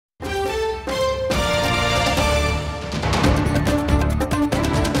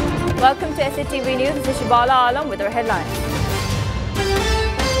Welcome to SATV News. This is Shibala Alam with our headlines.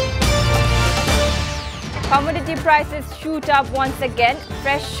 Commodity prices shoot up once again.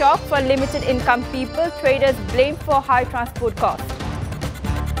 Fresh shock for limited income people. Traders blamed for high transport costs.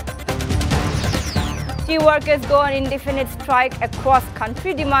 Tea workers go on indefinite strike across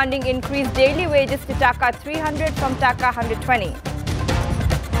country, demanding increased daily wages to Dhaka 300 from Dhaka 120.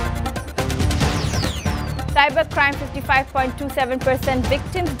 Cybercrime 55.27%.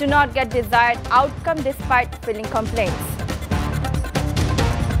 Victims do not get desired outcome despite filing complaints.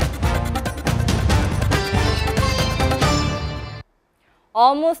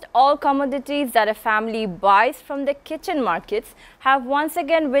 Almost all commodities that a family buys from the kitchen markets have once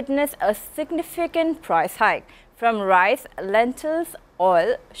again witnessed a significant price hike. From rice, lentils,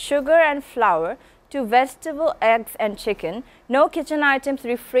 oil, sugar and flour to vegetable, eggs and chicken, no kitchen items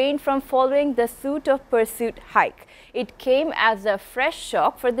refrained from following the suit of pursuit hike. It came as a fresh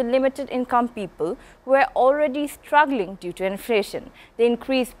shock for the limited income people who were already struggling due to inflation. The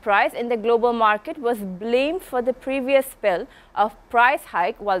increased price in the global market was blamed for the previous spell of price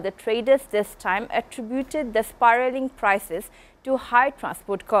hike, while the traders this time attributed the spiraling prices to high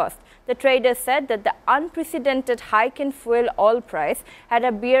transport costs. The traders said that the unprecedented hike in fuel oil price had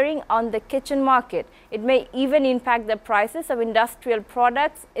a bearing on the kitchen market. It may even impact the prices of industrial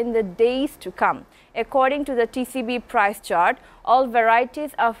products in the days to come. According to the TCB price chart, all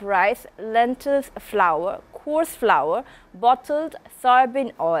varieties of rice, lentils, flour, coarse flour, bottled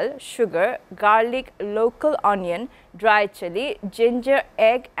soybean oil, sugar, garlic, local onion, dry chili, ginger,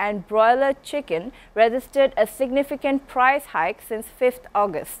 egg and broiler chicken registered a significant price hike since 5th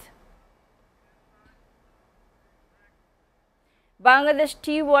August. Bangladesh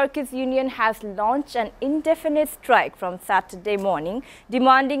Tea Workers Union has launched an indefinite strike from Saturday morning,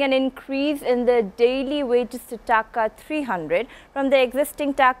 demanding an increase in the daily wages to Dhaka 300 from the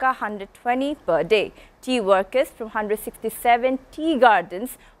existing Dhaka 120 per day. Tea workers from 167 tea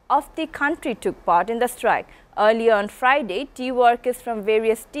gardens of the country took part in the strike. Earlier on Friday, tea workers from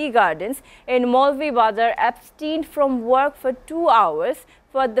various tea gardens in Molvi Bazar abstained from work for 2 hours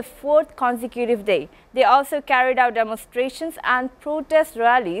for the 4th consecutive day. They also carried out demonstrations and protest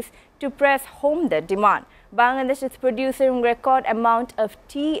rallies to press home their demand. Bangladesh is producing record amount of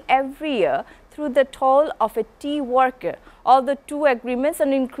tea every year through the toll of a tea worker. Although 2 agreements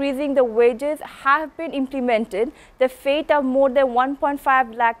on increasing the wages have been implemented, the fate of more than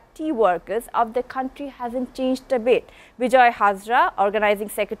 1.5 lakh tea workers of the country hasn't changed a bit. Vijay Hazra, organizing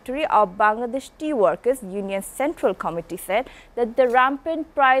secretary of Bangladesh Tea Workers Union Central Committee, said that the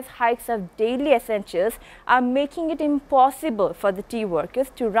rampant price hikes of daily essentials are making it impossible for the tea workers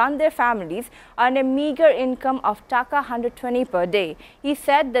to run their families on a meager income of Dhaka 120 per day. He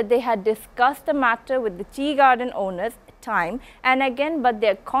said that they had discussed the matter with the tea garden owners time and again, but they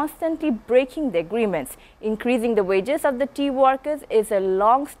are constantly breaking the agreements. Increasing the wages of the tea workers is a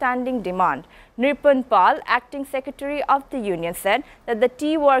long-standing demand. Nirpan Pal, acting secretary of the union, said that the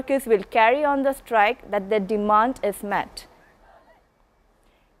tea workers will carry on the strike that the demand is met.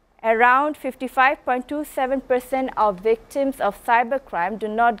 Around 55.27% of victims of cybercrime do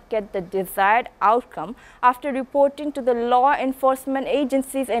not get the desired outcome after reporting to the law enforcement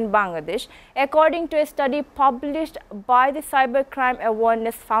agencies in Bangladesh, according to a study published by the Cybercrime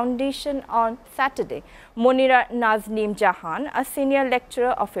Awareness Foundation on Saturday. Monira Naznim Jahan, a senior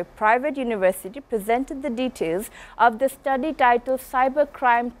lecturer of a private university, presented the details of the study titled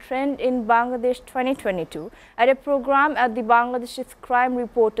Cybercrime Trend in Bangladesh 2022 at a program at the Bangladesh Crime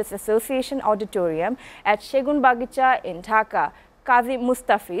Reporters Association Auditorium at Segun Bagicha in Dhaka. Qazi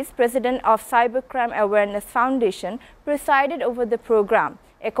Mustafiz, president of Cybercrime Awareness Foundation, presided over the program.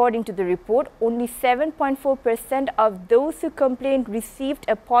 According to the report, only 7.4% of those who complained received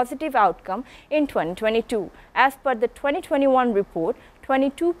a positive outcome in 2022. As per the 2021 report,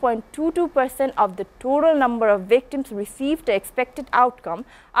 22.22% of the total number of victims received the expected outcome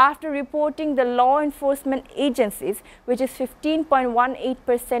after reporting the law enforcement agencies, which is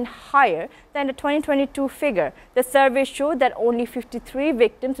 15.18% higher than the 2022 figure. The survey showed that only 53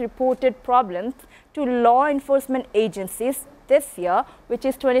 victims reported problems to law enforcement agencies this year, which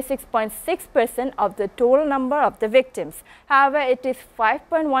is 26.6% of the total number of the victims. However, it is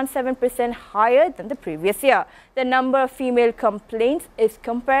 5.17% higher than the previous year. The number of female complaints is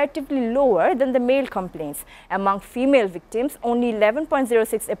comparatively lower than the male complaints. Among female victims, only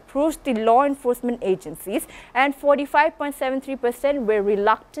 11.06% approached the law enforcement agencies and 45.73% were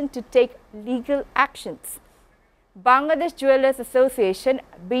reluctant to take legal actions. Bangladesh Jewelers Association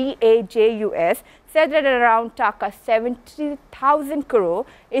 (BAJUS) said that around Taka 70,000 crore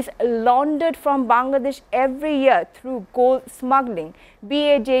is laundered from Bangladesh every year through gold smuggling.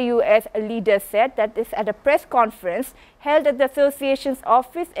 BAJUS leaders said that this at a press conference held at the association's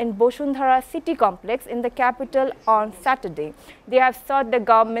office in Bosundhara City Complex in the capital on Saturday. They have sought the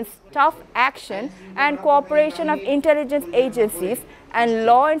government's tough action and cooperation of intelligence agencies and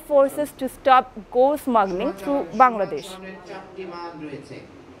law enforcers to stop gold smuggling through Bangladesh.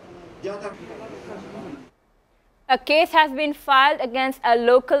 A case has been filed against a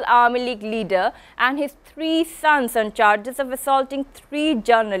local Army League leader and his 3 sons on charges of assaulting 3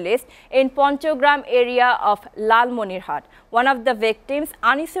 journalists in Ponchogram area of Lalmonirhat. One of the victims,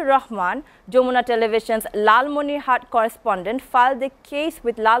 Anisur Rahman, Jamuna Television's Lalmonirhat correspondent, filed the case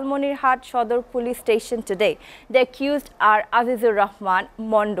with Lalmonirhat Shodor Police Station today. The accused are Azizur Rahman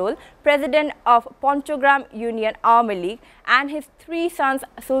Mondol, president of Ponchogram Union Army League, and his 3 sons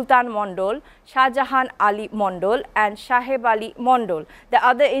Sultan Mondol, Shahjahan Ali Mondol and Shaheb Ali Mondol. The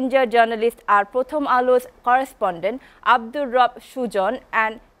other injured journalists are Prothom Alo's correspondent Abdur Rab Sujon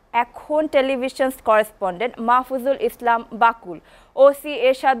and Ekhon Television's correspondent Mahfuzul Islam Bakul. OC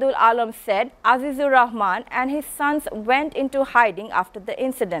Eshadul Alam said Azizur Rahman and his sons went into hiding after the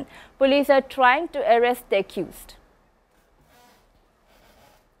incident. Police are trying to arrest the accused.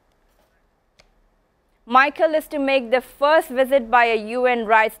 Michael is to make the first visit by a UN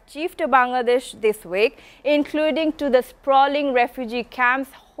rights chief to Bangladesh this week, including to the sprawling refugee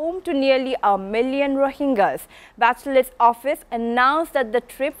camps home to nearly 1 million Rohingyas. Bachelet's office announced that the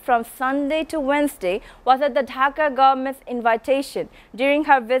trip from Sunday to Wednesday was at the Dhaka government's invitation. During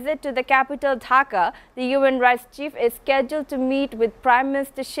her visit to the capital Dhaka, the UN rights chief is scheduled to meet with Prime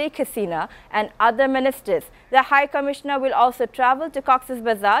Minister Sheikh Hasina and other ministers. The High Commissioner will also travel to Cox's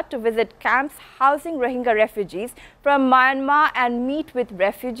Bazar to visit camps housing Rohingya refugees from Myanmar and meet with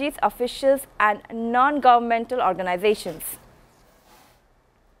refugees, officials and non-governmental organizations.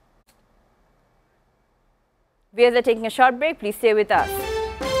 We are taking a short break. Please stay with us.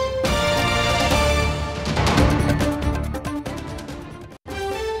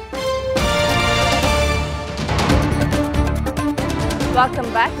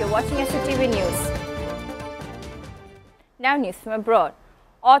 Welcome back. You're watching SATV News. Now news from abroad.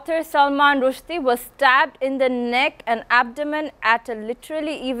 Author Salman Rushdie was stabbed in the neck and abdomen at a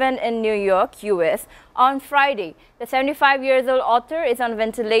literary event in New York, US on Friday. The 75-year-old author is on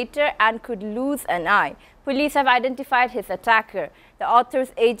ventilator and could lose an eye. Police have identified his attacker. The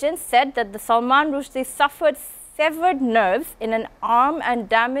author's agent said that the Salman Rushdie suffered severed nerves in an arm and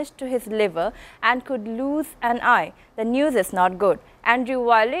damage to his liver and could lose an eye. The news is not good. Andrew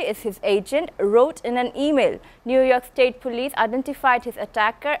Wiley is his agent, wrote in an email. New York State Police identified his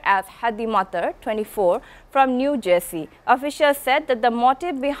attacker as Hadi Matar, 24, from New Jersey. Officials said that the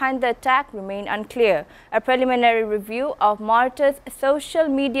motive behind the attack remained unclear. A preliminary review of Matar's social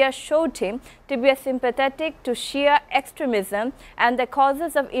media showed him to be sympathetic to Shia extremism and the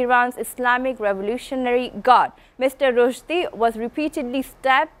causes of Iran's Islamic Revolutionary Guard. Mr. Rushdie was repeatedly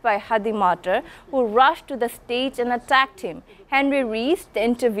stabbed by Hadi Matar, who rushed to the stage and attacked him. Henry Rees, the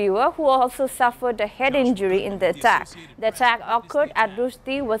interviewer, who also suffered a head injury in the attack. The attack occurred as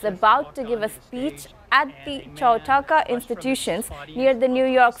Rushdie was about to give a speech at the Chautauqua institutions near the New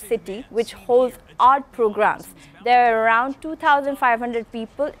York City, which holds art programs. There are around 2,500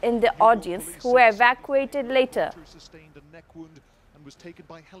 people in the audience who were evacuated later.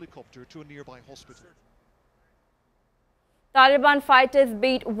 Taliban fighters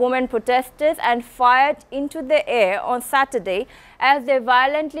beat women protesters and fired into the air on Saturday as they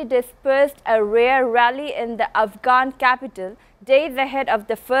violently dispersed a rare rally in the Afghan capital, days ahead of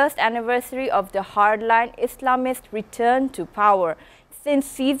the first anniversary of the hardline Islamist return to power. Since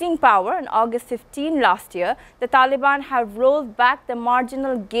seizing power on August 15 last year, the Taliban have rolled back the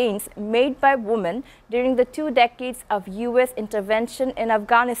marginal gains made by women during the 2 decades of US intervention in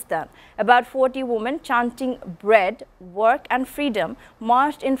Afghanistan. About 40 women chanting bread, work and freedom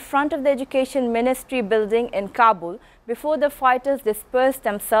marched in front of the Education Ministry building in Kabul before the fighters dispersed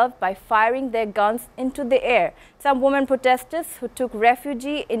themselves by firing their guns into the air. Some women protesters who took refuge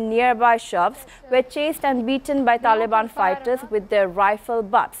in nearby shops were chased and beaten by Taliban fighters with their rifle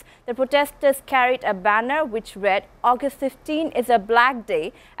butts. The protesters carried a banner which read, "August 15 is a black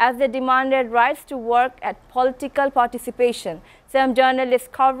day," as they demanded rights to work at political participation. Some journalists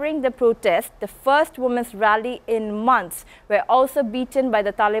covering the protest, the first women's rally in months, were also beaten by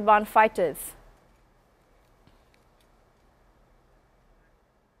the Taliban fighters.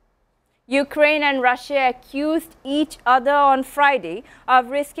 Ukraine and Russia accused each other on Friday of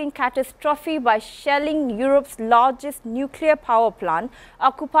risking catastrophe by shelling Europe's largest nuclear power plant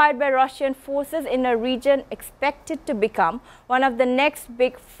occupied by Russian forces in a region expected to become one of the next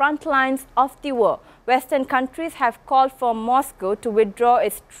big front lines of the war. Western countries have called for Moscow to withdraw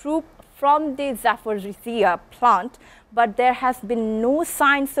its troops from the Zaporizhzhia plant, but there has been no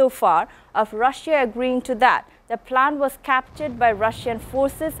sign so far of Russia agreeing to that. The plant was captured by Russian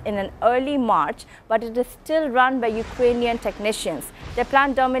forces in an early March, but it is still run by Ukrainian technicians. The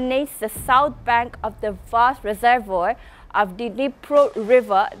plant dominates the south bank of the vast reservoir of the Dnipro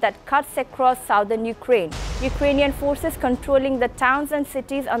River that cuts across southern Ukraine. Ukrainian forces controlling the towns and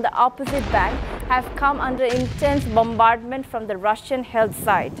cities on the opposite bank have come under intense bombardment from the Russian-held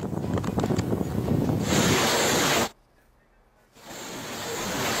side.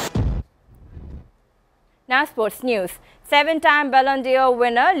 Now sports news. Seven-time Ballon d'Or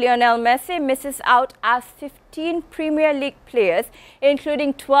winner Lionel Messi misses out as 15 Premier League players,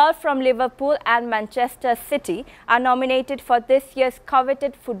 including 12 from Liverpool and Manchester City, are nominated for this year's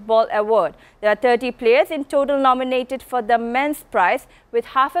coveted football award. There are 30 players in total nominated for the men's prize, with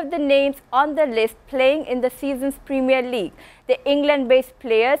half of the names on the list playing in the season's Premier League. The England-based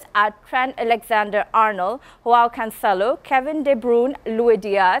players are Trent Alexander-Arnold, Joao Cancelo, Kevin De Bruyne, Luis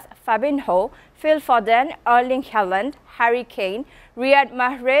Diaz, Fabinho, Phil Foden, Erling Haaland, Harry Kane, Riyad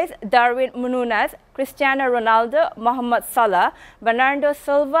Mahrez, Darwin Núñez, Cristiano Ronaldo, Mohamed Salah, Bernardo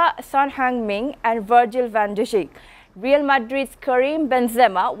Silva, Son Heung-min and Virgil van Dijk. Real Madrid's Karim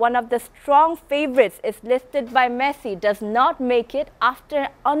Benzema, one of the strong favourites, is listed by Messi, does not make it after an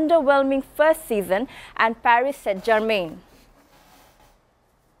underwhelming first season and Paris Saint-Germain.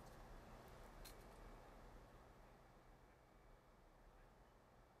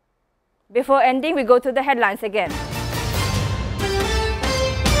 Before ending, we go to the headlines again.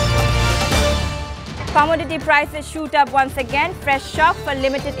 Commodity prices shoot up once again. Fresh shock for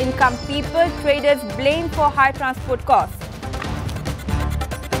limited income people. Traders blamed for high transport costs.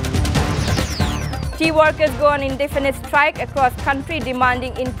 Tea workers go on indefinite strike across country,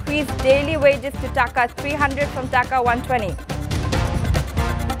 demanding increased daily wages to Dhaka 300 from Dhaka 120.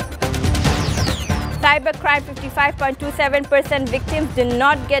 Cybercrime, 55.27% victims do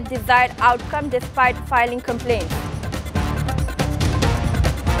not get desired outcome despite filing complaints.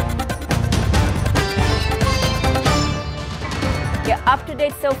 You're up to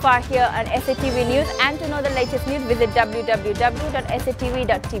date so far here on SATV News, and to know the latest news, visit www.satv.tv.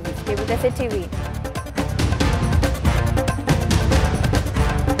 Stay with SATV.